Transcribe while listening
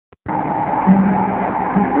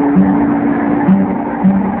The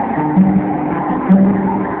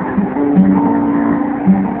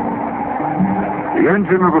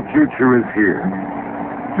engine of the future is here,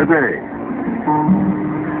 today.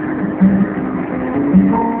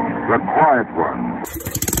 The quiet one.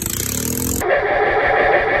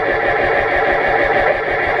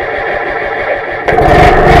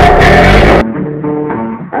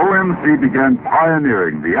 OMC began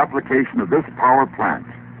pioneering the application of this power plant,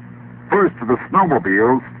 first to the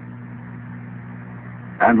snowmobiles,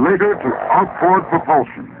 and later to outboard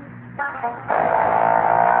propulsion.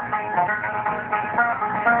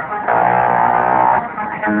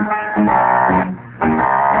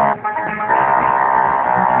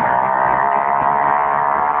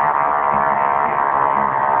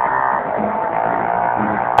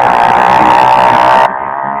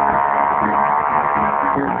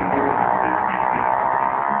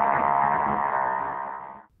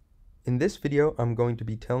 In this video, I'm going to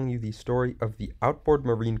be telling you the story of the Outboard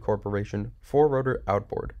Marine Corporation 4-rotor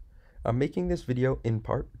outboard. I'm making this video in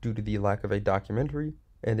part due to the lack of a documentary,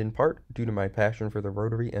 and in part due to my passion for the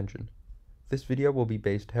rotary engine. This video will be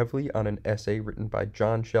based heavily on an essay written by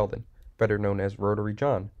John Sheldon, better known as Rotary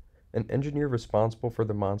John, an engineer responsible for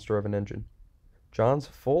the monster of an engine. John's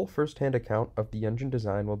full first-hand account of the engine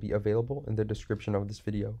design will be available in the description of this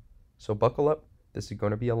video, so buckle up, this is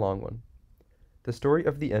going to be a long one. The story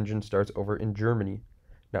of the engine starts over in Germany.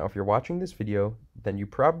 Now, if you're watching this video, then you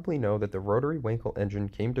probably know that the rotary Wankel engine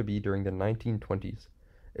came to be during the 1920s.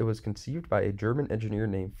 It was conceived by a German engineer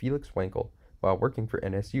named Felix Wankel while working for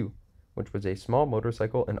NSU, which was a small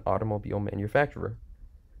motorcycle and automobile manufacturer.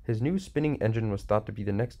 His new spinning engine was thought to be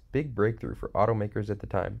the next big breakthrough for automakers at the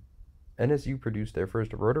time. NSU produced their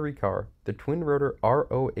first rotary car, the twin-rotor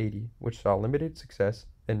RO80, which saw limited success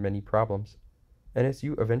and many problems.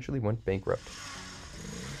 NSU eventually went bankrupt.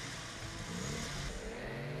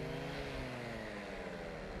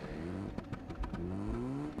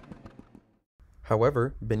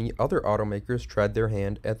 However, many other automakers tried their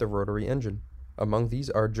hand at the rotary engine. Among these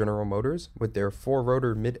are General Motors with their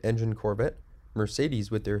 4-rotor mid-engine Corvette,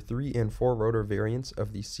 Mercedes with their 3- and 4-rotor variants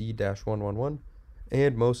of the C-111,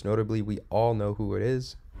 and most notably, we all know who it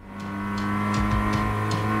is.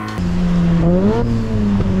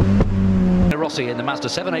 Rossi in the Mazda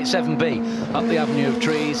 787B up the avenue of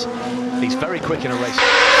trees. He's very quick in a race.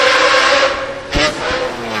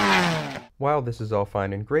 While this is all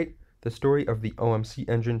fine and great, the story of the OMC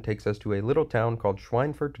engine takes us to a little town called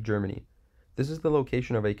Schweinfurt, Germany. This is the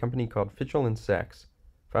location of a company called Fitchel & Sachs.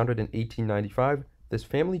 Founded in 1895, this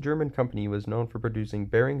family German company was known for producing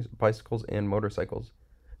bearings, bicycles, and motorcycles.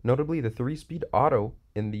 Notably, the 3-speed Otto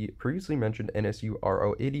in the previously mentioned NSU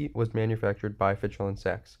RO80 was manufactured by Fitchel &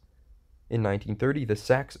 Sachs. In 1930, the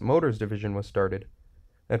Sachs Motors division was started.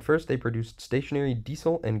 At first, they produced stationary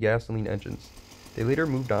diesel and gasoline engines. They later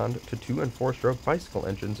moved on to 2- and 4-stroke bicycle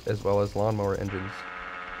engines as well as lawnmower engines.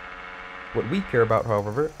 What we care about,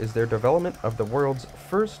 however, is their development of the world's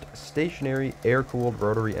first stationary air-cooled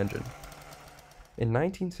rotary engine. In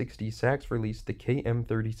 1960, Sachs released the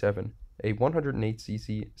KM37, a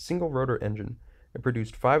 108cc single-rotor engine. It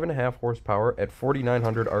produced 5.5 horsepower at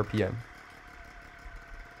 4,900 RPM.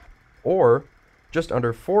 Or just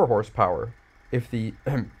under 4 horsepower if the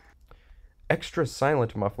extra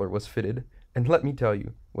silent muffler was fitted, and let me tell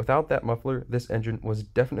you, without that muffler, this engine was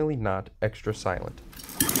definitely not extra silent.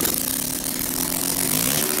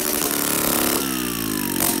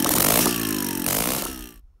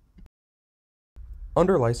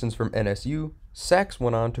 Under license from NSU, Sachs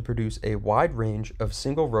went on to produce a wide range of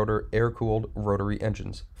single-rotor air-cooled rotary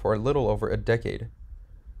engines for a little over a decade.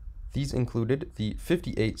 These included the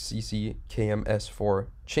 58cc KMS4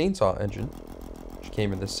 chainsaw engine, which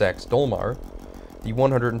came in the Sachs Dolmar, the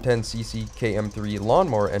 110cc KM3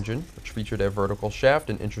 lawnmower engine, which featured a vertical shaft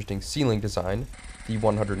and interesting ceiling design, the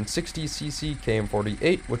 160cc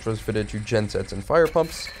KM48, which was fitted to gensets and fire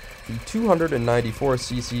pumps, the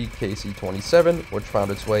 294cc KC27, which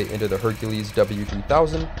found its way into the Hercules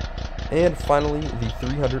W2000, and finally the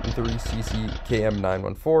 303cc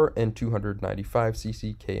KM914 and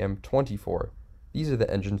 295cc KM24. These are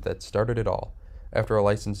the engines that started it all. After a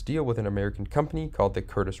license deal with an American company called the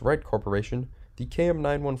Curtiss-Wright Corporation, the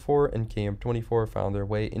KM914 and KM24 found their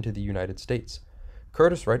way into the United States.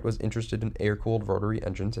 Curtiss-Wright was interested in air-cooled rotary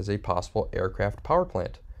engines as a possible aircraft power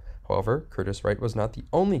plant. However, Curtiss-Wright was not the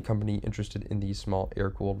only company interested in these small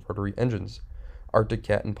air-cooled rotary engines. Arctic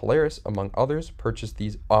Cat and Polaris, among others, purchased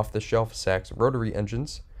these off-the-shelf Sachs rotary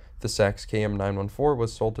engines. The Sachs KM914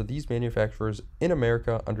 was sold to these manufacturers in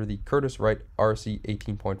America under the Curtiss-Wright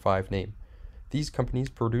RC18.5 name. These companies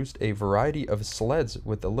produced a variety of sleds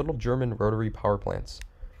with the little German rotary power plants.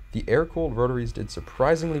 The air-cooled rotaries did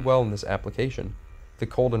surprisingly well in this application. The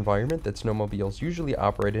cold environment that snowmobiles usually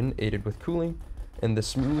operate in aided with cooling, and the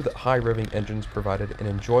smooth, high-revving engines provided an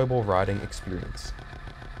enjoyable riding experience.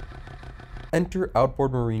 Enter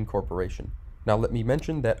Outboard Marine Corporation. Now let me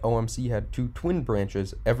mention that OMC had two twin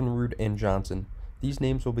branches, Evinrude and Johnson. These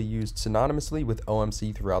names will be used synonymously with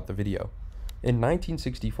OMC throughout the video. In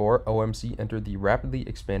 1964, OMC entered the rapidly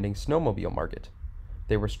expanding snowmobile market.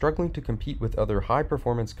 They were struggling to compete with other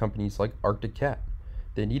high-performance companies like Arctic Cat.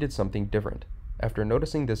 They needed something different. After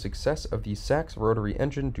noticing the success of the Sachs rotary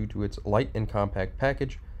engine due to its light and compact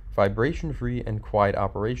package, vibration-free and quiet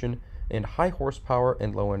operation, and high horsepower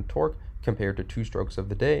and low-end torque compared to two-strokes of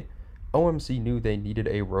the day, OMC knew they needed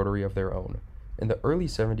a rotary of their own. In the early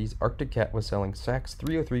 70s, Arctic Cat was selling Sachs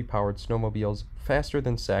 303-powered snowmobiles faster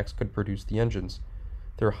than Sachs could produce the engines.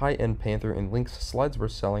 Their high-end Panther and Lynx sleds were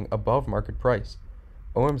selling above market price.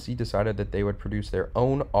 OMC decided that they would produce their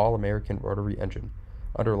own all-American rotary engine.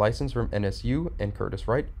 Under license from NSU and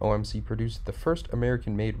Curtiss-Wright, OMC produced the first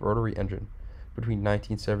American-made rotary engine. Between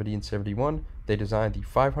 1970 and 71, they designed the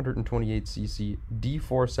 528cc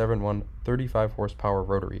D471 35-horsepower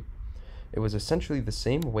rotary. It was essentially the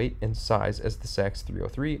same weight and size as the Sachs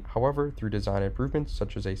 303, however, through design improvements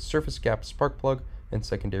such as a surface gap spark plug and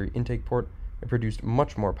secondary intake port, it produced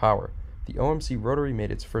much more power. The OMC rotary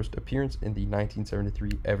made its first appearance in the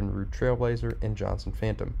 1973 Evinrude Trailblazer and Johnson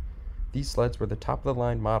Phantom. These sleds were the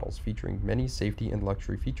top-of-the-line models featuring many safety and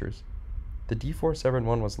luxury features. The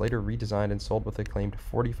D471 was later redesigned and sold with a claimed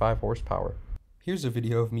 45 horsepower. Here's a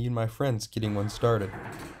video of me and my friends getting one started.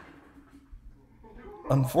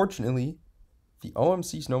 Unfortunately, the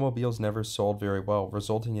OMC snowmobiles never sold very well,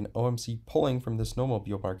 resulting in OMC pulling from the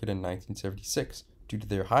snowmobile market in 1976 due to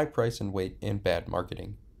their high price and weight and bad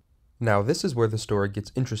marketing. Now this is where the story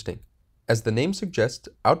gets interesting. As the name suggests,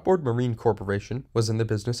 Outboard Marine Corporation was in the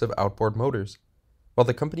business of outboard motors. While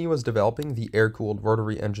the company was developing the air-cooled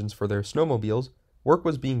rotary engines for their snowmobiles, work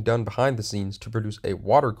was being done behind the scenes to produce a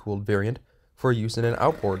water-cooled variant for use in an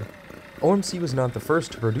outboard. OMC was not the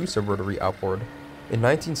first to produce a rotary outboard. In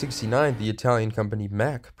 1969, the Italian company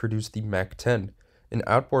Mack produced the Mack 10, an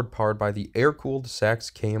outboard powered by the air-cooled Sachs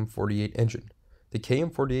KM48 engine. The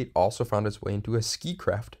KM48 also found its way into a ski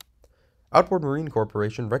craft. Outboard Marine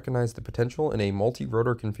Corporation recognized the potential in a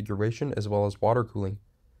multi-rotor configuration as well as water cooling.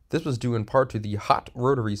 This was due in part to the hot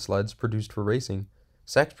rotary sleds produced for racing.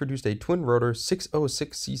 Sachs produced a twin-rotor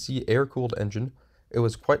 606cc air-cooled engine. It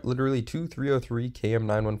was quite literally two 303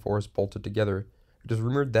 KM914s bolted together. It is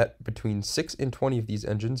rumored that between 6 and 20 of these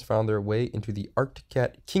engines found their way into the Arctic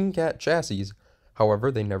Cat King Cat chassis.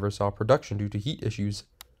 However, they never saw production due to heat issues.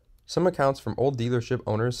 Some accounts from old dealership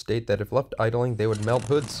owners state that if left idling, they would melt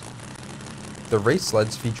hoods. The race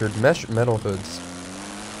sleds featured mesh metal hoods.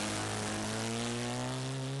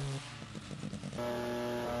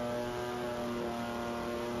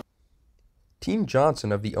 Team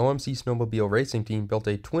Johnson of the OMC snowmobile racing team built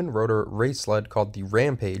a twin-rotor race sled called the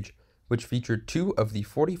Rampage, which featured two of the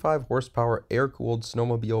 45-horsepower air-cooled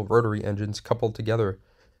snowmobile rotary engines coupled together.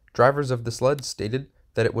 Drivers of the sled stated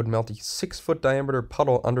that it would melt a 6-foot diameter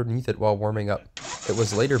puddle underneath it while warming up. It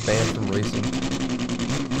was later banned from racing.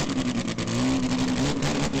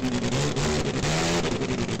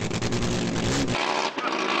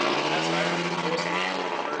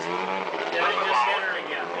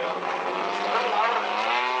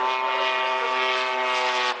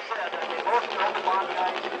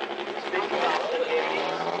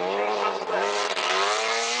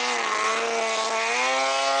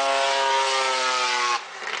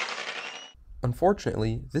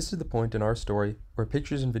 Unfortunately, this is the point in our story where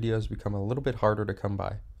pictures and videos become a little bit harder to come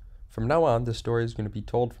by. From now on, the story is going to be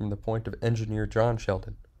told from the point of engineer John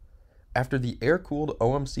Sheldon. After the air-cooled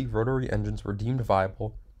OMC rotary engines were deemed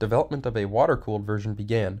viable, development of a water-cooled version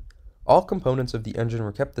began. All components of the engine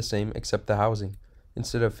were kept the same except the housing.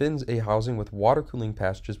 Instead of fins, a housing with water cooling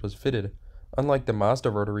passages was fitted. Unlike the Mazda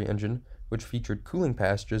rotary engine, which featured cooling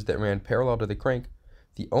passages that ran parallel to the crank,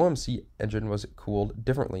 the OMC engine was cooled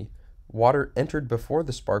differently. Water entered before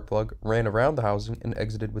the spark plug, ran around the housing, and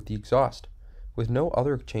exited with the exhaust. With no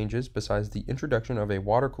other changes besides the introduction of a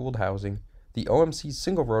water-cooled housing, the OMC's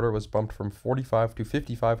single rotor was bumped from 45 to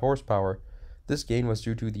 55 horsepower. This gain was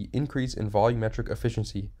due to the increase in volumetric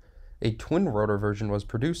efficiency. A twin-rotor version was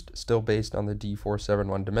produced, still based on the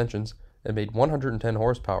D471 dimensions, and made 110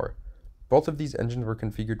 horsepower. Both of these engines were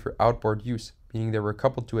configured for outboard use, meaning they were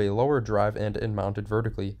coupled to a lower drive end and mounted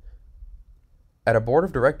vertically. At a board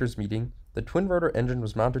of directors meeting, the twin-rotor engine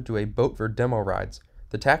was mounted to a boat for demo rides.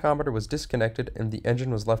 The tachometer was disconnected and the engine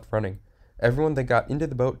was left running. Everyone that got into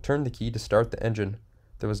the boat turned the key to start the engine.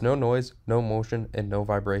 There was no noise, no motion, and no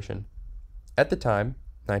vibration. At the time,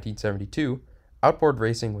 1972, outboard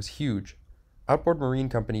racing was huge. Outboard Marine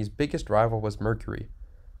Company's biggest rival was Mercury.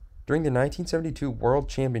 During the 1972 World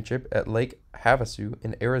Championship at Lake Havasu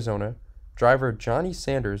in Arizona, driver Johnny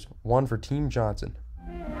Sanders won for Team Johnson.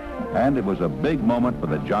 And it was a big moment for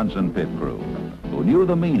the Johnson pit crew, who knew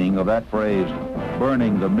the meaning of that phrase,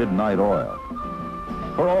 burning the midnight oil.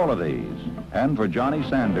 For all of these, and for Johnny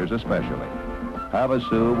Sanders especially,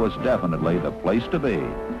 Havasu was definitely the place to be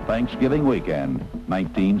Thanksgiving weekend,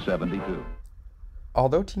 1972.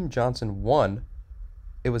 Although Team Johnson won,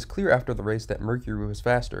 it was clear after the race that Mercury was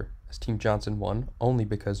faster, as Team Johnson won only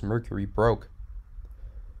because Mercury broke.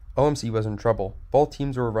 OMC was in trouble. Both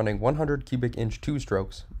teams were running 100 cubic inch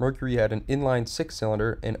two-strokes. Mercury had an inline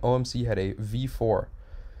 6-cylinder and OMC had a V4.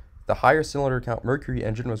 The higher cylinder count Mercury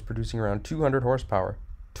engine was producing around 200 horsepower,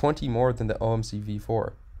 20 more than the OMC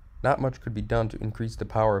V4. Not much could be done to increase the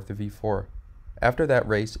power of the V4. After that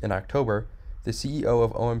race, in October, the CEO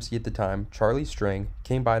of OMC at the time, Charlie Strang,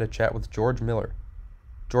 came by to chat with George Miller.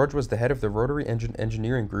 George was the head of the rotary engine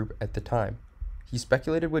engineering group at the time. He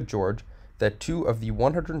speculated with George that 2 of the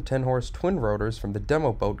 110-horse twin rotors from the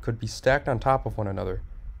demo boat could be stacked on top of one another.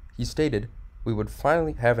 He stated, "We would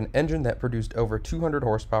finally have an engine that produced over 200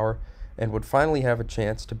 horsepower and would finally have a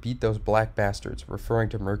chance to beat those black bastards," referring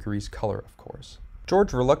to Mercury's color, of course.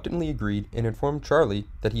 George reluctantly agreed and informed Charlie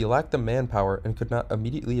that he lacked the manpower and could not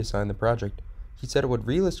immediately assign the project. He said it would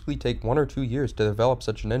realistically take 1 or 2 years to develop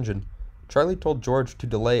such an engine. Charlie told George to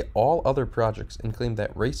delay all other projects and claimed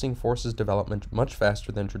that racing forces development much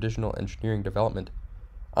faster than traditional engineering development.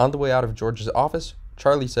 On the way out of George's office,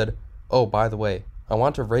 Charlie said, "Oh, by the way, I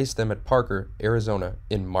want to race them at Parker, Arizona,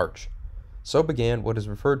 in March." So began what is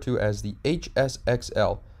referred to as the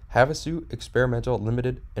HSXL, Havasu Experimental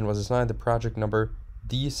Limited, and was assigned the project number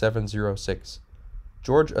D706.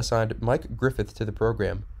 George assigned Mike Griffith to the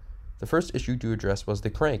program. The first issue to address was the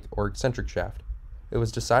crank, or eccentric shaft. It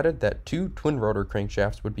was decided that 2 twin-rotor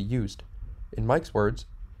crankshafts would be used. In Mike's words,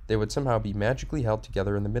 they would somehow be magically held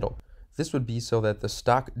together in the middle. This would be so that the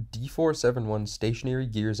stock D471 stationary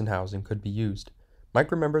gears and housing could be used.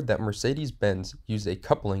 Mike remembered that Mercedes-Benz used a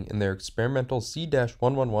coupling in their experimental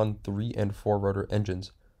C-111 3 and 4 rotor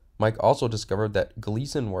engines. Mike also discovered that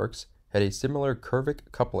Gleason Works had a similar Curvic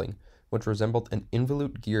coupling, which resembled an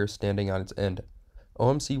involute gear standing on its end.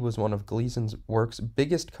 OMC was one of Gleason's Works'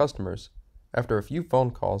 biggest customers. After a few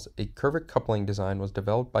phone calls, a Curvic coupling design was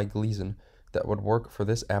developed by Gleason that would work for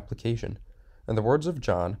this application. In the words of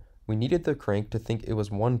John, "We needed the crank to think it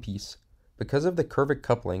was one piece. Because of the Curvic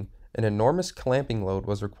coupling, an enormous clamping load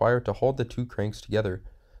was required to hold the 2 cranks together.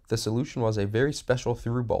 The solution was a very special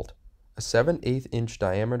through bolt, a 7/8 inch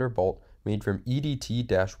diameter bolt made from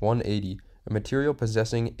EDT-180, a material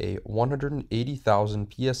possessing a 180,000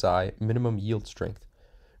 psi minimum yield strength.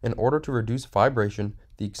 In order to reduce vibration,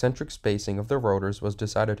 the eccentric spacing of the rotors was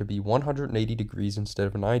decided to be 180 degrees instead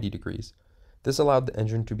of 90 degrees. This allowed the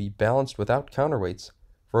engine to be balanced without counterweights.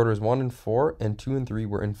 Rotors 1 and 4 and 2 and 3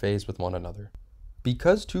 were in phase with one another.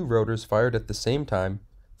 Because 2 rotors fired at the same time,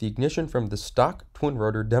 the ignition from the stock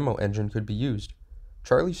twin-rotor demo engine could be used.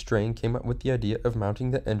 Charlie Strang came up with the idea of mounting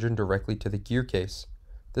the engine directly to the gear case.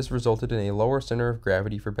 This resulted in a lower center of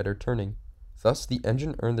gravity for better turning. Thus, the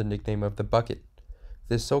engine earned the nickname of the bucket.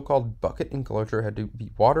 This so-called bucket enclosure had to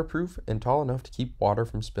be waterproof and tall enough to keep water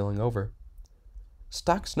from spilling over.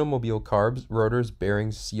 Stock snowmobile carbs, rotors,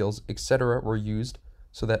 bearings, seals, etc. were used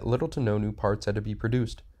so that little to no new parts had to be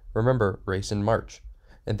produced. Remember, race in March.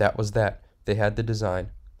 And that was that. They had the design.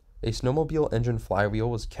 A snowmobile engine flywheel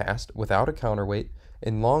was cast without a counterweight,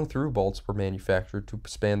 and long through bolts were manufactured to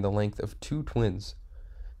span the length of 2 twins.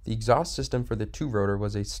 The exhaust system for the 2-rotor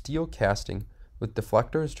was a steel casting with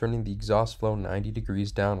deflectors turning the exhaust flow 90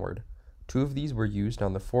 degrees downward. 2 of these were used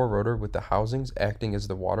on the 4-rotor with the housings acting as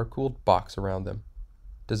the water-cooled box around them.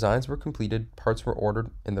 Designs were completed, parts were ordered,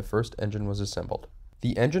 and the first engine was assembled.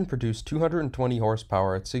 The engine produced 220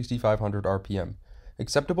 horsepower at 6,500 RPM,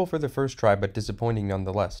 acceptable for the first try but disappointing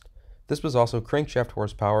nonetheless. This was also crankshaft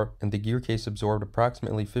horsepower, and the gear case absorbed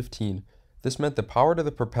approximately 15. This meant the power to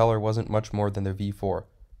the propeller wasn't much more than the V4.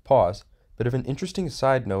 Pause. Bit of an interesting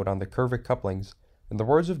side note on the Curvic couplings. In the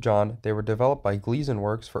words of John, they were developed by Gleason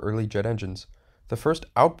Works for early jet engines. The first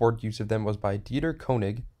outboard use of them was by Dieter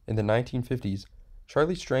Koenig in the 1950s.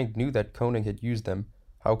 Charlie Strang knew that Koenig had used them.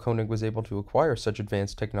 How Koenig was able to acquire such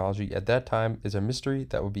advanced technology at that time is a mystery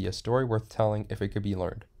that would be a story worth telling if it could be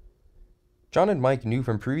learned. John and Mike knew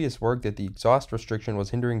from previous work that the exhaust restriction was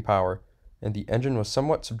hindering power, and the engine was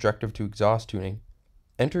somewhat subjective to exhaust tuning.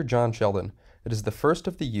 Enter John Sheldon. It is the first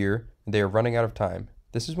of the year, and they are running out of time.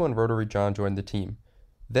 This is when Rotary John joined the team.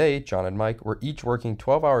 They, John and Mike, were each working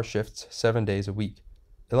 12-hour shifts 7 days a week.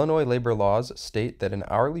 Illinois labor laws state that an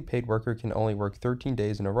hourly paid worker can only work 13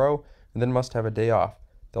 days in a row and then must have a day off.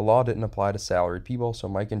 The law didn't apply to salaried people, so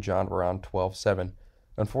Mike and John were on 12/7.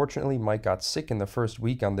 Unfortunately, Mike got sick in the first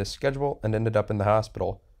week on this schedule and ended up in the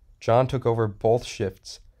hospital. John took over both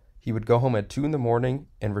shifts. He would go home at 2 in the morning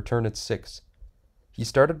and return at 6. He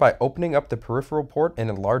started by opening up the peripheral port and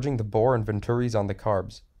enlarging the bore and venturis on the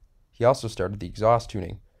carbs. He also started the exhaust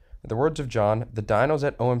tuning. In the words of John, the dynos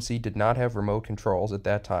at OMC did not have remote controls at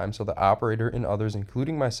that time, so the operator and others,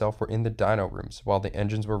 including myself, were in the dyno rooms while the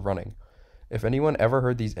engines were running. If anyone ever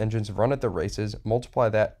heard these engines run at the races, multiply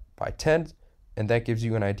that by 10, and that gives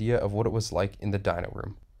you an idea of what it was like in the dyno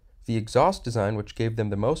room. The exhaust design, which gave them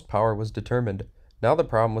the most power, was determined. Now the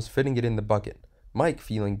problem was fitting it in the bucket. Mike,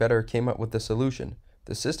 feeling better, came up with the solution.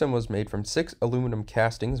 The system was made from 6 aluminum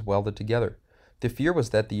castings welded together. The fear was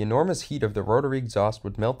that the enormous heat of the rotary exhaust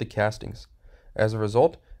would melt the castings. As a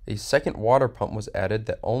result, a second water pump was added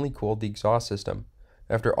that only cooled the exhaust system.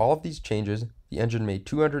 After all of these changes, the engine made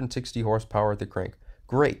 260 horsepower at the crank.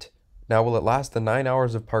 Great! Now will it last the 9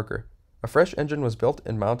 hours of Parker? A fresh engine was built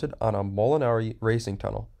and mounted on a Molinari racing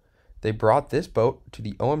tunnel. They brought this boat to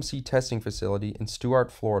the OMC testing facility in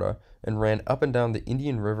Stuart, Florida, and ran up and down the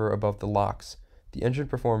Indian River above the locks. The engine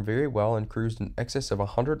performed very well and cruised in excess of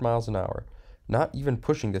 100 miles an hour, not even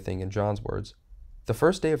pushing the thing in John's words. The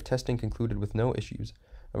first day of testing concluded with no issues.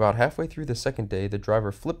 About halfway through the second day, the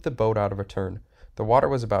driver flipped the boat out of a turn. The water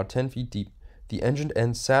was about 10 feet deep. The engine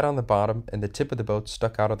end sat on the bottom, and the tip of the boat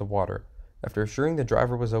stuck out of the water. After assuring the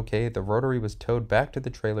driver was okay, the rotary was towed back to the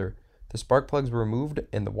trailer. The spark plugs were removed,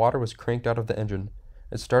 and the water was cranked out of the engine.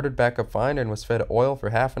 It started back up fine and was fed oil for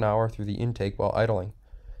half an hour through the intake while idling.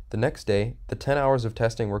 The next day, the 10 hours of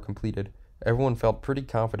testing were completed. Everyone felt pretty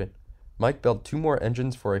confident. Mike built 2 more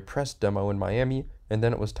engines for a press demo in Miami, and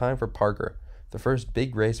then it was time for Parker, the first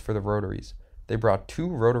big race for the rotaries. They brought 2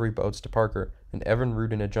 rotary boats to Parker, an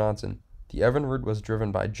Evinrude and a Johnson. The Evinrude was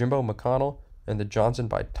driven by Jimbo McConnell, and the Johnson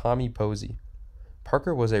by Tommy Posey.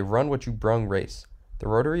 Parker was a run-what-you-brung race. The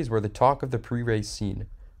rotaries were the talk of the pre-race scene.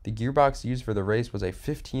 The gearbox used for the race was a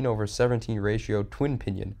 15/17 ratio twin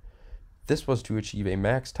pinion. This was to achieve a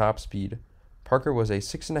max top speed. Parker was a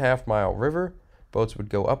 6.5-mile river. Boats would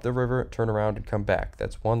go up the river, turn around, and come back.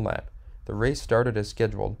 That's 1 lap. The race started as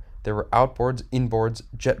scheduled. There were outboards, inboards,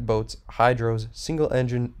 jet boats, hydros, single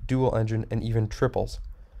engine, dual engine, and even triples.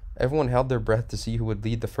 Everyone held their breath to see who would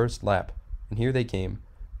lead the first lap, and here they came.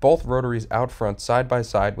 Both rotaries out front side by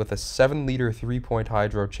side with a 7-liter 3-point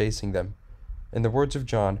hydro chasing them. In the words of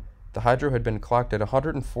John, the hydro had been clocked at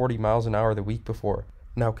 140 miles an hour the week before.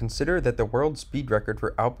 Now consider that the world speed record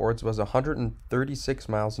for outboards was 136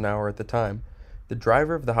 miles an hour at the time. The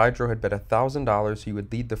driver of the hydro had bet $1,000 he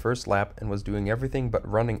would lead the first lap and was doing everything but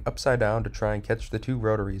running upside down to try and catch the 2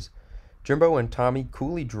 rotaries. Jimbo and Tommy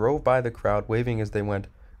coolly drove by the crowd, waving as they went.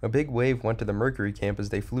 A big wave went to the Mercury camp as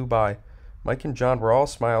they flew by. Mike and John were all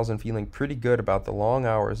smiles and feeling pretty good about the long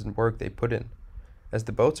hours and work they put in. As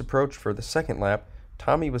the boats approached for the second lap,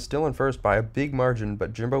 Tommy was still in first by a big margin,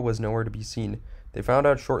 but Jimbo was nowhere to be seen. They found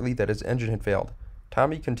out shortly that his engine had failed.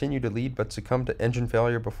 Tommy continued to lead but succumbed to engine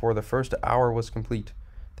failure before the first hour was complete.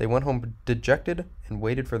 They went home dejected and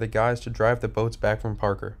waited for the guys to drive the boats back from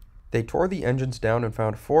Parker. They tore the engines down and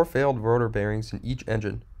found 4 failed rotor bearings in each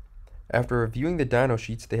engine. After reviewing the dyno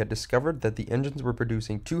sheets, they had discovered that the engines were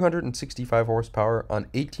producing 265 horsepower on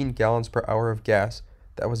 18 gallons per hour of gas.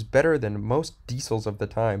 That was better than most diesels of the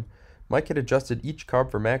time. Mike had adjusted each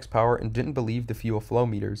carb for max power and didn't believe the fuel flow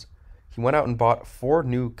meters. He went out and bought 4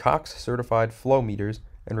 new Cox-certified flow meters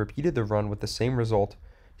and repeated the run with the same result.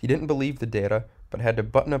 He didn't believe the data, but had to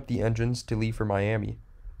button up the engines to leave for Miami.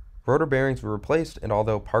 Rotor bearings were replaced, and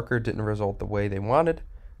although Parker didn't result the way they wanted,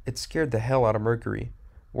 it scared the hell out of Mercury.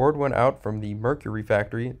 Word went out from the Mercury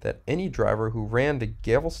factory that any driver who ran the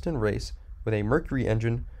Galveston race with a Mercury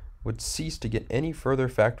engine would cease to get any further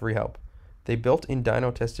factory help. They built and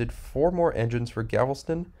dyno tested 4 more engines for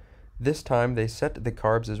Galveston. This time they set the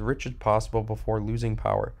carbs as rich as possible before losing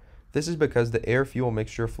power. This is because the air-fuel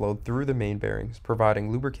mixture flowed through the main bearings,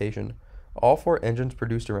 providing lubrication. All 4 engines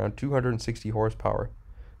produced around 260 horsepower.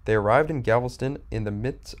 They arrived in Galveston in the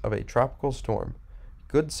midst of a tropical storm.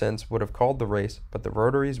 Good sense would have called the race, but the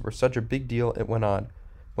rotaries were such a big deal it went on.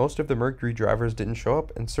 Most of the Mercury drivers didn't show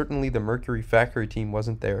up, and certainly the Mercury factory team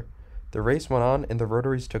wasn't there. The race went on, and the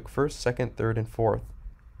rotaries took 1st, 2nd, 3rd, and 4th.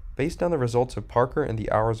 Based on the results of Parker and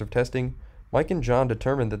the hours of testing, Mike and John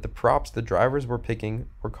determined that the props the drivers were picking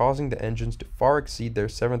were causing the engines to far exceed their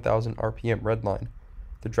 7,000 RPM redline.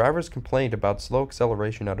 The drivers complained about slow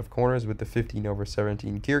acceleration out of corners with the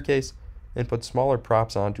 15/17 gear case, and put smaller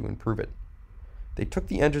props on to improve it. They took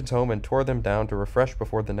the engines home and tore them down to refresh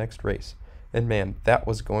before the next race. And man, that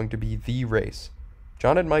was going to be the race.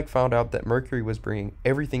 John and Mike found out that Mercury was bringing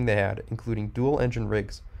everything they had, including dual-engine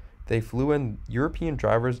rigs. They flew in European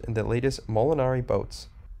drivers in the latest Molinari boats.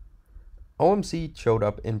 OMC showed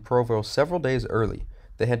up in Provo several days early.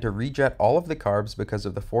 They had to rejet all of the carbs because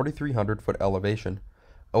of the 4,300-foot elevation.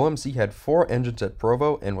 OMC had 4 engines at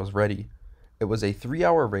Provo and was ready. It was a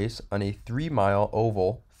 3-hour race on a 3-mile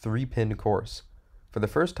oval, 3-pin course. For the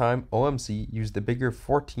first time, OMC used the bigger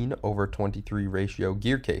 14/23 ratio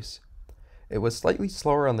gear case. It was slightly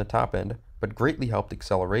slower on the top end, but greatly helped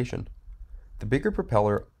acceleration. The bigger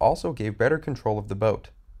propeller also gave better control of the boat.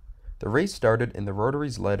 The race started and the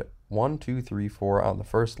rotaries led 1, 2, 3, 4 on the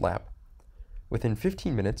first lap. Within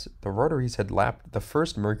 15 minutes, the rotaries had lapped the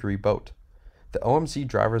first Mercury boat. The OMC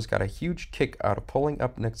drivers got a huge kick out of pulling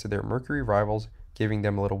up next to their Mercury rivals, giving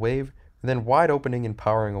them a little wave, and then wide opening and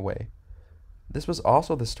powering away. This was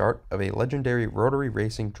also the start of a legendary rotary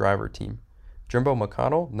racing driver team. Jimbo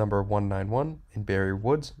McConnell, number 191, and Barry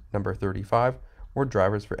Woods, number 35, were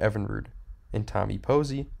drivers for Evinrude, and Tommy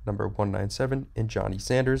Posey, number 197, and Johnny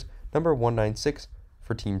Sanders, number 196,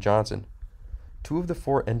 for Team Johnson. 2 of the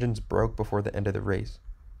 4 engines broke before the end of the race,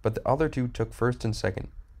 but the other 2 took first and second.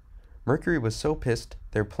 Mercury was so pissed,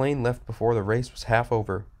 their plane left before the race was half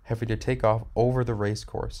over, having to take off over the race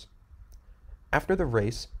course. After the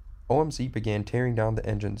race, OMC began tearing down the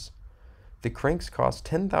engines. The cranks cost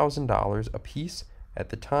 $10,000 a piece at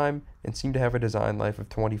the time and seemed to have a design life of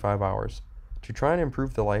 25 hours. To try and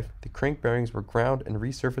improve the life, the crank bearings were ground and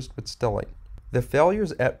resurfaced with stellite. The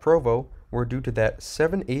failures at Provo were due to that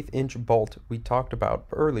 7/8-inch bolt we talked about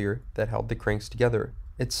earlier that held the cranks together.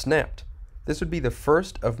 It snapped. This would be the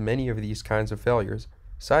first of many of these kinds of failures.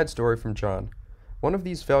 Side story from John. One of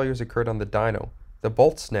these failures occurred on the dyno. The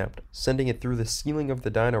bolt snapped, sending it through the ceiling of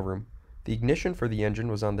the dyno room. The ignition for the engine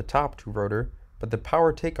was on the top 2 rotor, but the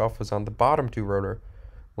power takeoff was on the bottom 2 rotor.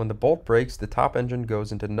 When the bolt breaks, the top engine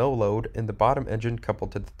goes into no load and the bottom engine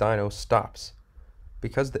coupled to the dyno stops.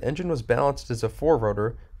 Because the engine was balanced as a 4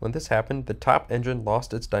 rotor, when this happened, the top engine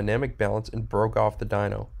lost its dynamic balance and broke off the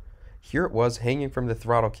dyno. Here it was hanging from the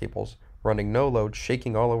throttle cables, running no load,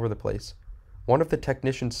 shaking all over the place. One of the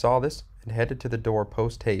technicians saw this and headed to the door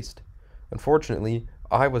post-haste. Unfortunately,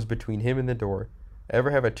 I was between him and the door.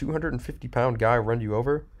 Ever have a 250-pound guy run you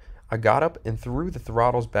over? I got up and threw the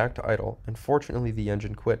throttles back to idle, and fortunately the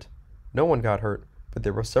engine quit. No one got hurt, but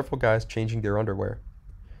there were several guys changing their underwear.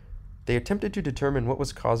 They attempted to determine what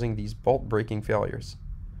was causing these bolt-breaking failures.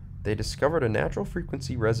 They discovered a natural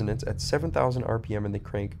frequency resonance at 7,000 RPM in the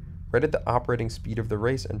crank, right at the operating speed of the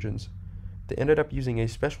race engines. They ended up using a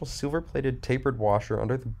special silver-plated tapered washer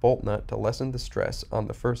under the bolt nut to lessen the stress on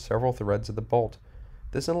the first several threads of the bolt.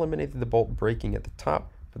 This eliminated the bolt breaking at the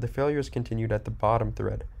top, but the failures continued at the bottom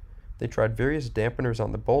thread. They tried various dampeners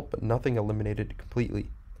on the bolt, but nothing eliminated it completely.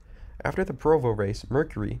 After the Provo race,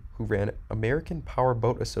 Mercury, who ran American Power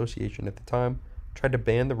Boat Association at the time, tried to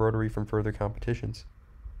ban the rotary from further competitions.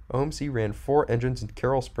 OMC ran 4 engines in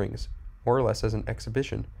Carroll Springs, more or less as an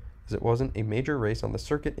exhibition, as it wasn't a major race on the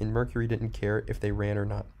circuit and Mercury didn't care if they ran or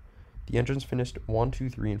not. The engines finished 1, 2,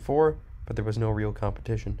 3, and 4, but there was no real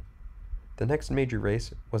competition. The next major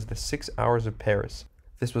race was the 6 Hours of Paris.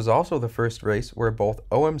 This was also the first race where both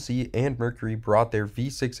OMC and Mercury brought their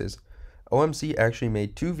V6s. OMC actually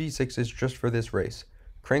made 2 V6s just for this race.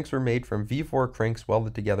 Cranks were made from V4 cranks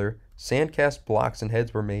welded together, sandcast blocks and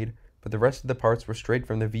heads were made, but the rest of the parts were straight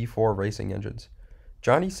from the V4 racing engines.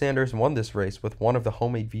 Johnny Sanders won this race with one of the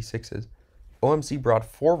homemade V6s. OMC brought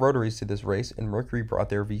 4 rotaries to this race and Mercury brought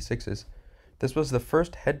their V6s. This was the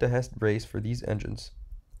first head-to-head race for these engines.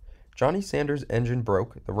 Johnny Sanders' engine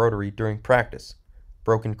broke, the rotary, during practice.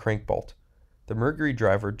 Broken crank bolt. The Mercury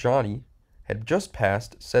driver, Johnny, had just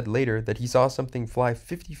passed, said later that he saw something fly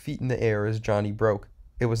 50 feet in the air as Johnny broke.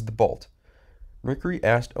 It was the bolt. Mercury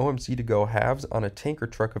asked OMC to go halves on a tanker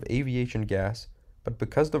truck of aviation gas, but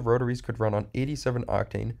because the rotaries could run on 87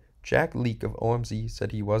 octane, Jack Leake of OMC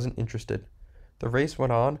said he wasn't interested. The race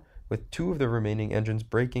went on, with 2 of the remaining engines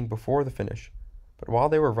breaking before the finish, but while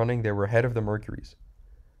they were running they were ahead of the Mercuries.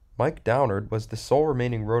 Mike Downard was the sole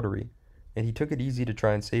remaining rotary, and he took it easy to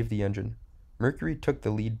try and save the engine. Mercury took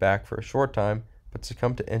the lead back for a short time, but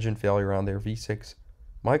succumbed to engine failure on their V6.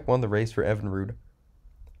 Mike won the race for Evinrude.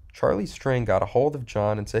 Charlie Strang got a hold of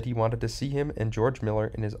John and said he wanted to see him and George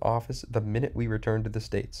Miller in his office the minute we returned to the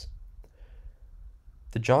States.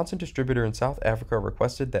 The Johnson distributor in South Africa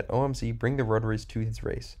requested that OMC bring the rotaries to his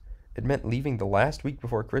race. It meant leaving the last week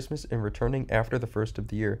before Christmas and returning after the first of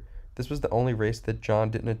the year. This was the only race that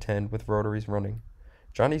John didn't attend with rotaries running.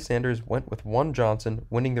 Johnny Sanders went with one Johnson,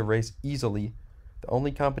 winning the race easily. The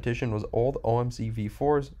only competition was old OMC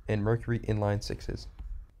V4s and Mercury inline 6s.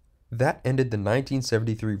 That ended the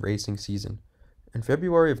 1973 racing season. In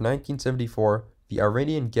February of 1974, the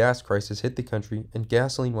Iranian gas crisis hit the country and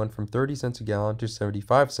gasoline went from 30 cents a gallon to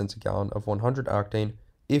 75 cents a gallon of 100 octane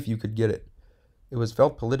if you could get it. It was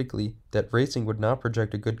felt politically that racing would not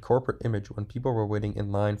project a good corporate image when people were waiting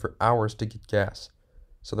in line for hours to get gas,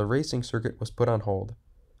 so the racing circuit was put on hold.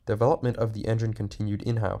 Development of the engine continued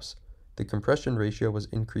in-house. The compression ratio was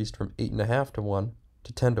increased from 8.5 to 1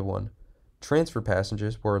 to 10 to 1. Transfer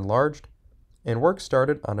passengers were enlarged, and work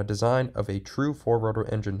started on a design of a true four-rotor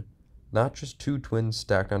engine, not just two twins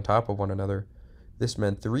stacked on top of one another. This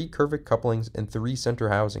meant 3 curvic couplings and 3 center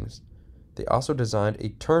housings. They also designed a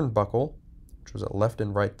turnbuckle, which was a left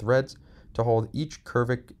and right threads, to hold each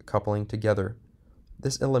curvic coupling together.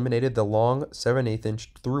 This eliminated the long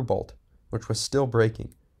 7/8-inch through bolt, which was still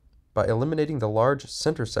breaking. By eliminating the large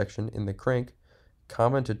center section in the crank,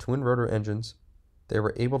 common to twin rotor engines, they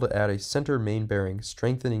were able to add a center main bearing,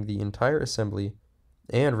 strengthening the entire assembly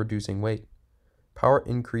and reducing weight. Power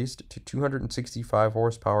increased to 265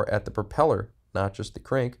 horsepower at the propeller, not just the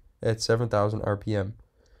crank, at 7,000 RPM.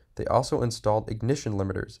 They also installed ignition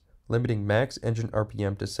limiters, limiting max engine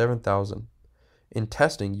RPM to 7,000. In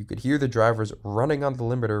testing, you could hear the drivers running on the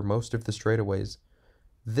limiter most of the straightaways.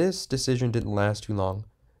 This decision didn't last too long,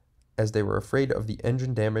 as they were afraid of the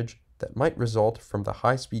engine damage that might result from the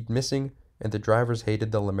high speed missing, and the drivers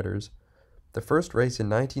hated the limiters. The first race in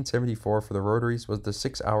 1974 for the rotaries was the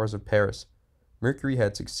 6 Hours of Paris. Mercury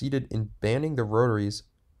had succeeded in banning the rotaries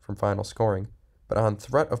from final scoring, but on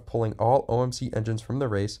threat of pulling all OMC engines from the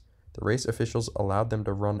race officials allowed them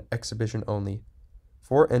to run exhibition only.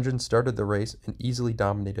 4 engines started the race and easily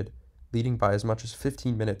dominated, leading by as much as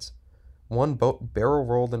 15 minutes. One boat barrel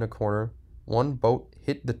rolled in a corner, one boat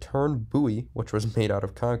hit the turn buoy, which was made out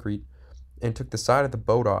of concrete, and took the side of the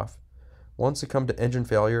boat off. One succumbed to engine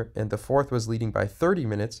failure, and the fourth was leading by 30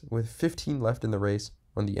 minutes with 15 left in the race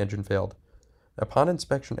when the engine failed. Upon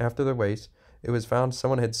inspection after the race, it was found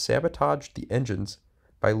someone had sabotaged the engines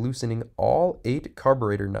by loosening all 8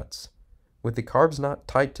 carburetor nuts. With the carbs not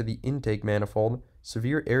tight to the intake manifold,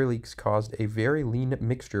 severe air leaks caused a very lean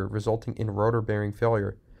mixture, resulting in rotor bearing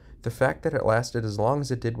failure. The fact that it lasted as long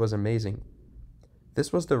as it did was amazing.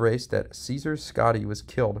 This was the race that Cesar Scotti was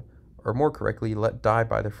killed, or more correctly, let die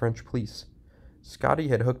by the French police. Scotti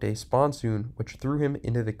had hooked a sponsoon which threw him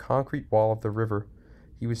into the concrete wall of the river.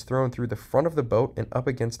 He was thrown through the front of the boat and up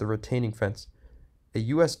against the retaining fence. A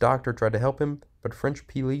U.S. doctor tried to help him, but French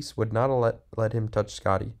police would not let him touch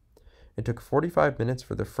Scotti. It took 45 minutes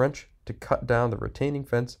for the French to cut down the retaining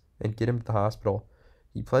fence and get him to the hospital.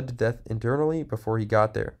 He pled to death internally before he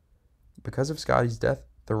got there. Because of Scotti's death,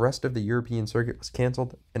 the rest of the European circuit was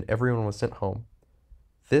canceled and everyone was sent home.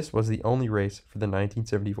 This was the only race for the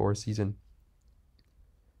 1974 season.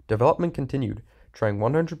 Development continued, trying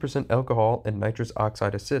 100% alcohol and nitrous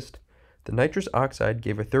oxide assist. The nitrous oxide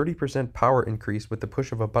gave a 30% power increase with the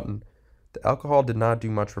push of a button. The alcohol did not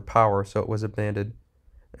do much for power, so it was abandoned.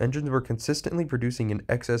 Engines were consistently producing in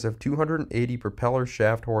excess of 280 propeller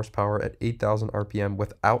shaft horsepower at 8,000 RPM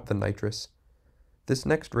without the nitrous. This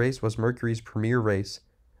next race was Mercury's premier race,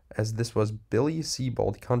 as this was Billy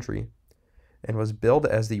Seabold country, and was billed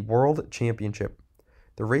as the World Championship.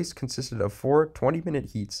 The race consisted of 4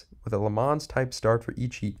 20-minute heats, with a Le Mans-type start for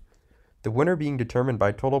each heat, the winner being determined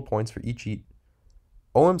by total points for each heat.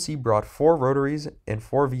 OMC brought 4 rotaries and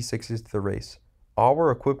 4 V6s to the race. All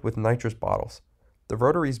were equipped with nitrous bottles. The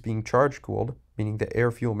rotaries, being charge-cooled, meaning the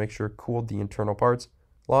air-fuel mixture cooled the internal parts,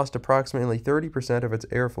 lost approximately 30% of its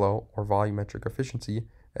airflow, or volumetric efficiency,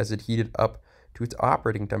 as it heated up to its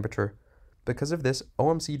operating temperature. Because of this,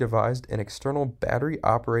 OMC devised an external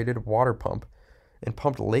battery-operated water pump and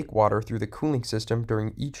pumped lake water through the cooling system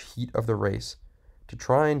during each heat of the race to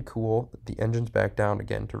try and cool the engines back down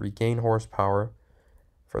again to regain horsepower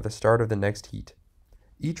for the start of the next heat.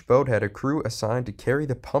 Each boat had a crew assigned to carry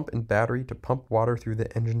the pump and battery to pump water through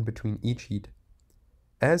the engine between each heat.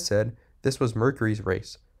 As said, this was Mercury's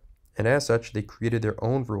race, and as such they created their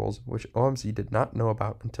own rules which OMC did not know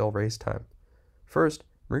about until race time. First,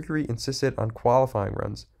 Mercury insisted on qualifying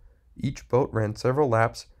runs. Each boat ran several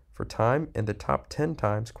laps for time, and the top 10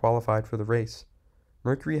 times qualified for the race.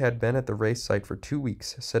 Mercury had been at the race site for 2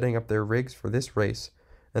 weeks, setting up their rigs for this race,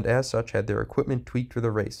 and as such had their equipment tweaked for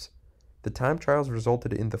the race. The time trials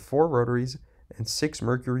resulted in the 4 rotaries and 6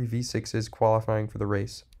 Mercury V6s qualifying for the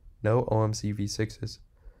race, no OMC V6s.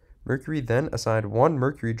 Mercury then assigned 1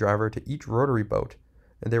 Mercury driver to each rotary boat,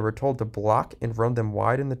 and they were told to block and run them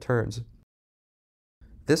wide in the turns.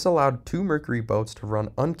 This allowed 2 Mercury boats to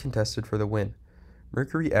run uncontested for the win.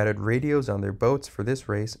 Mercury added radios on their boats for this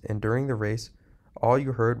race, and during the race, all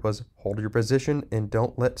you heard was, "Hold your position and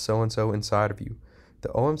don't let so-and-so inside of you."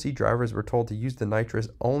 The OMC drivers were told to use the nitrous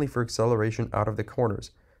only for acceleration out of the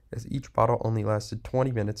corners, as each bottle only lasted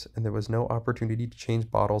 20 minutes and there was no opportunity to change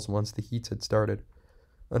bottles once the heats had started.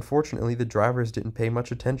 Unfortunately, the drivers didn't pay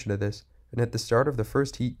much attention to this, and at the start of the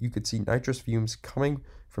first heat you could see nitrous fumes coming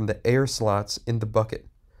from the air slots in the bucket.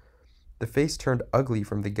 The face turned ugly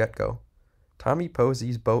from the get-go. Tommy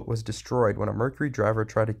Posey's boat was destroyed when a Mercury driver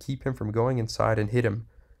tried to keep him from going inside and hit him.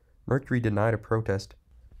 Mercury denied a protest.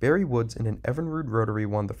 Barry Woods in an Evinrude rotary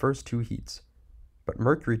won the first 2 heats, but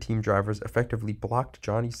Mercury team drivers effectively blocked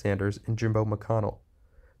Johnny Sanders and Jimbo McConnell.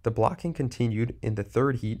 The blocking continued in the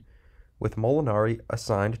 3rd heat, with Molinari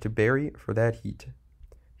assigned to Barry for that heat.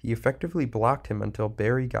 He effectively blocked him until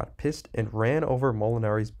Barry got pissed and ran over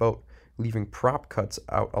Molinari's boat, leaving prop cuts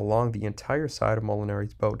out along the entire side of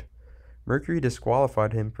Molinari's boat. Mercury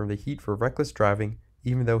disqualified him from the heat for reckless driving,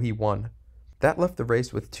 even though he won. That left the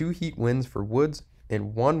race with 2 heat wins for Woods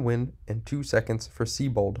and 1 win and 2 seconds for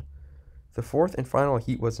Siebold. The 4th and final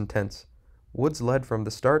heat was intense. Woods led from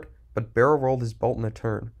the start, but barrel rolled his boat in a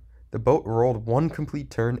turn. The boat rolled 1 complete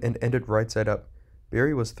turn and ended right side up.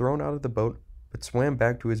 Barry was thrown out of the boat, but swam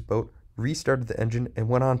back to his boat, restarted the engine, and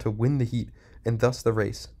went on to win the heat, and thus the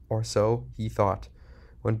race, or so he thought.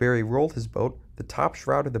 When Barry rolled his boat, the top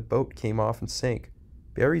shroud of the boat came off and sank.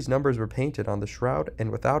 Barry's numbers were painted on the shroud,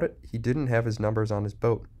 and without it, he didn't have his numbers on his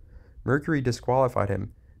boat. Mercury disqualified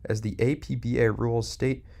him, as the APBA rules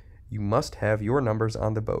state you must have your numbers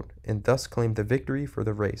on the boat, and thus claimed the victory for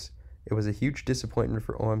the race. It was a huge disappointment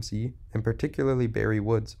for OMC, and particularly Barry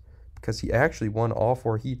Woods, because he actually won all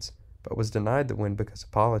 4 heats, but was denied the win because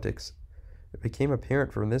of politics. It became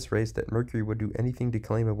apparent from this race that Mercury would do anything to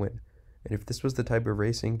claim a win, and if this was the type of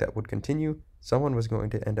racing that would continue, someone was going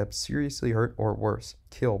to end up seriously hurt or worse,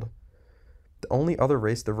 killed. The only other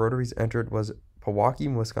race the rotaries entered was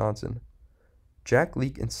Pewaukee, Wisconsin. Jack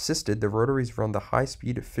Leake insisted the rotaries run the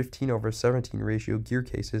high-speed 15/17 ratio gear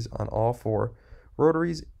cases on all 4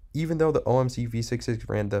 rotaries, even though the OMC V6s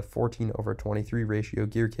ran the 14/23 ratio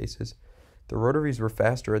gear cases. The rotaries were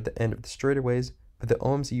faster at the end of the straightaways, but the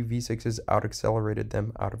OMC V6s out-accelerated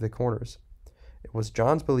them out of the corners. It was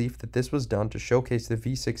John's belief that this was done to showcase the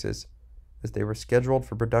V6s, as they were scheduled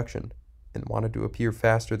for production, and wanted to appear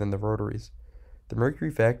faster than the rotaries. The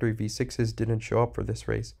Mercury Factory V6s didn't show up for this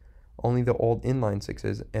race, only the old inline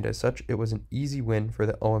 6s, and as such it was an easy win for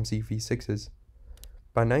the OMC V6s.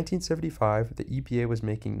 By 1975, the EPA was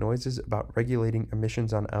making noises about regulating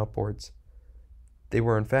emissions on outboards. They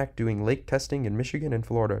were in fact doing lake testing in Michigan and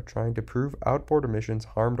Florida, trying to prove outboard emissions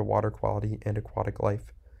harmed water quality and aquatic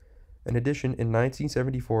life. In addition, in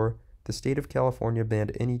 1974, the state of California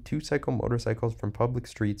banned any 2-cycle motorcycles from public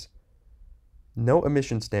streets. No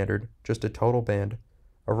emission standard, just a total ban.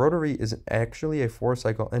 A rotary is actually a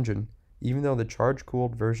 4-cycle engine, even though the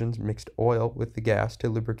charge-cooled versions mixed oil with the gas to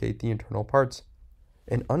lubricate the internal parts.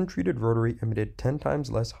 An untreated rotary emitted 10 times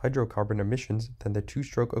less hydrocarbon emissions than the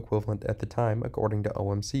 2-stroke equivalent at the time, according to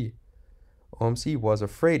OMC. OMC was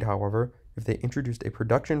afraid, however, if they introduced a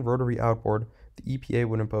production rotary outboard, the EPA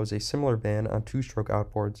would impose a similar ban on 2-stroke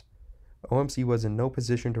outboards. OMC was in no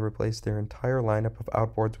position to replace their entire lineup of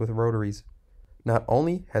outboards with rotaries. Not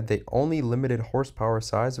only had they only limited horsepower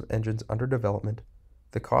size of engines under development,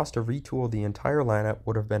 the cost to retool the entire lineup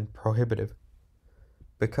would have been prohibitive.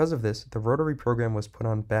 Because of this, the rotary program was put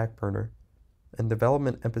on back burner, and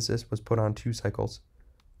development emphasis was put on 2 cycles.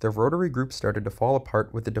 The rotary group started to fall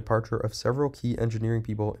apart with the departure of several key engineering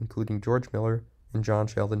people, including George Miller and John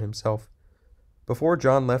Sheldon himself. Before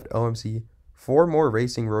John left OMC, 4 more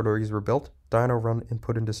racing rotaries were built, dyno run, and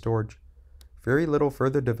put into storage. Very little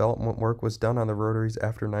further development work was done on the rotaries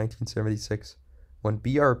after 1976. When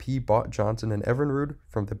BRP bought Johnson and Evinrude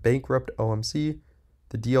from the bankrupt OMC,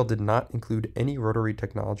 the deal did not include any rotary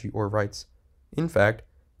technology or rights. In fact,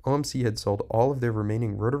 OMC had sold all of their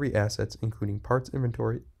remaining rotary assets, including parts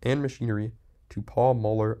inventory and machinery, to Paul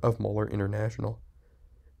Moeller of Moeller International.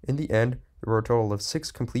 In the end, there were a total of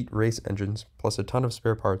 6 complete race engines, plus a ton of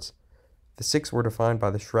spare parts. The 6 were defined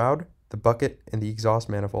by the shroud, the bucket, and the exhaust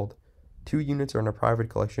manifold. 2 units are in a private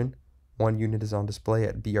collection, 1 unit is on display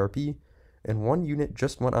at BRP, and 1 unit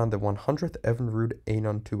just went on the 100th Evinrude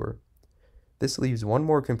Anon Tour. This leaves 1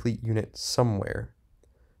 more complete unit somewhere.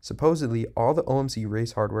 Supposedly, all the OMC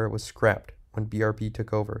race hardware was scrapped when BRP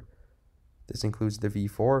took over. This includes the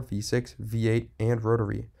V4, V6, V8, and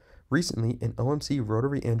rotary. Recently, an OMC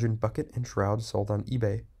rotary engine bucket and shroud sold on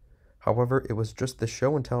eBay. However, it was just the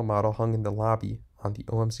show and tell model hung in the lobby on the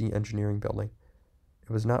OMC engineering building. It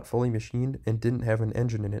It was not fully machined and didn't have an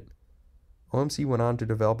engine in it. OMC went on to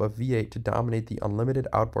develop a V8 to dominate the unlimited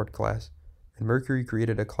outboard class, and Mercury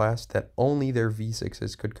created a class that only their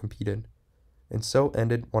V6s could compete in, and so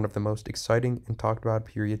ended one of the most exciting and talked about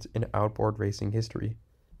periods in outboard racing history.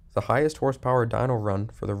 The highest horsepower dyno run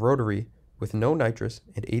for the rotary, with no nitrous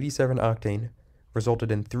and 87 octane,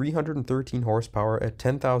 resulted in 313 horsepower at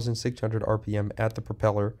 10,600 RPM at the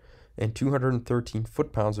propeller and 213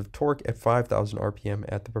 foot-pounds of torque at 5,000 RPM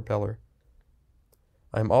at the propeller.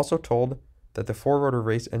 I am also told that the four-rotor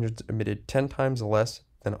race engines emitted 10 times less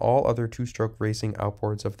than all other two-stroke racing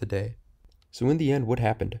outboards of the day. So in the end, what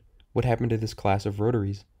happened? What happened to this class of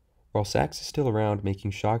rotaries? While Sachs is still around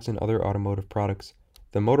making shocks and other automotive products,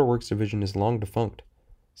 the Motorworks division is long defunct.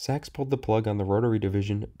 Sachs pulled the plug on the rotary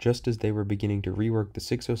division just as they were beginning to rework the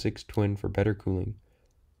 606 twin for better cooling.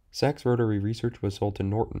 Sachs rotary research was sold to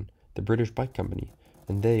Norton, the British bike company,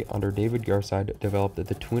 and they, under David Garside, developed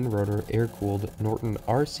the twin-rotor air-cooled Norton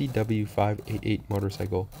RCW588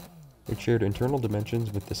 motorcycle. It shared internal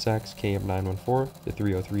dimensions with the Sachs KM914, the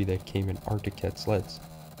 303 that came in Arctic Cat sleds.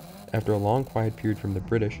 After a long quiet period from the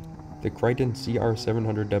British, the Crichton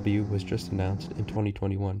CR700W was just announced in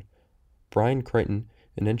 2021. Brian Crichton,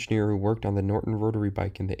 an engineer who worked on the Norton rotary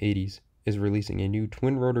bike in the 80s, is releasing a new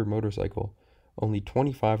twin-rotor motorcycle. Only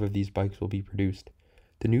 25 of these bikes will be produced.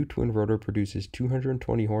 The new twin rotor produces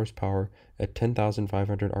 220 horsepower at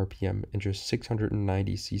 10,500 RPM and just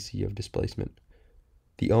 690 cc of displacement.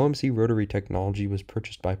 The OMC rotary technology was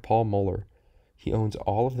purchased by Paul Moeller. He owns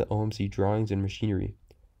all of the OMC drawings and machinery.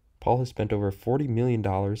 Paul has spent over $40 million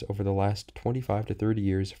over the last 25 to 30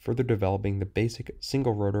 years further developing the basic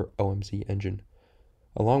single-rotor OMC engine,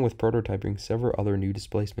 along with prototyping several other new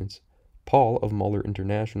displacements. Paul of Moeller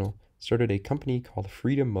International started a company called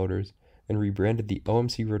Freedom Motors and rebranded the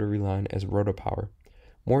OMC rotary line as Rotopower.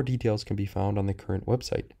 More details can be found on the current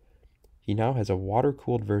website. He now has a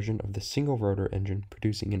water-cooled version of the single-rotor engine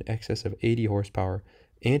producing in excess of 80 horsepower,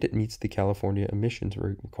 and it meets the California emissions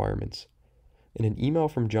requirements. In an email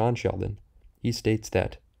from John Sheldon, he states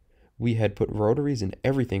that, "We had put rotaries in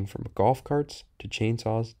everything from golf carts to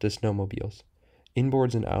chainsaws to snowmobiles,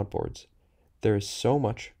 inboards and outboards. There is so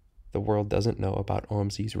much the world doesn't know about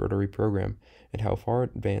OMC's rotary program and how far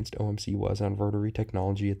advanced OMC was on rotary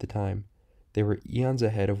technology at the time. They were eons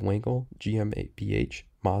ahead of Wankel, GmbH,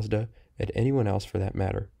 Mazda, and anyone else for that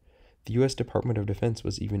matter. The U.S. Department of Defense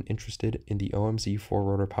was even interested in the OMC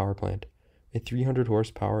four-rotor power plant. At 300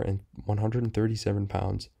 horsepower and 137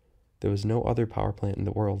 pounds, there was no other power plant in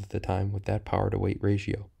the world at the time with that power-to-weight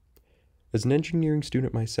ratio. As an engineering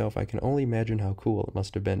student myself, I can only imagine how cool it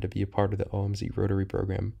must have been to be a part of the OMC rotary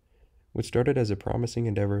program. What started as a promising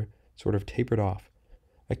endeavor sort of tapered off.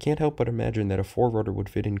 I can't help but imagine that a four-rotor would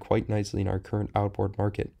fit in quite nicely in our current outboard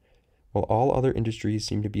market. While all other industries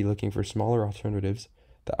seem to be looking for smaller alternatives,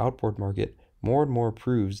 the outboard market more and more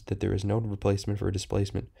proves that there is no replacement for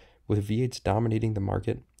displacement, with V8s dominating the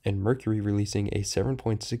market and Mercury releasing a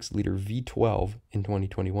 7.6-liter V12 in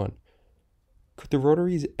 2021. Could the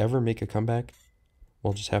rotaries ever make a comeback?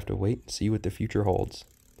 We'll just have to wait and see what the future holds.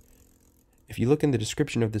 If you look in the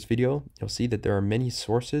description of this video, you'll see that there are many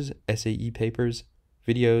sources, SAE papers,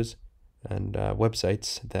 videos, and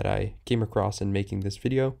websites that I came across in making this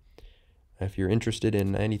video. If you're interested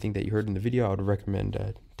in anything that you heard in the video, I would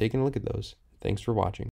recommend taking a look at those. Thanks for watching.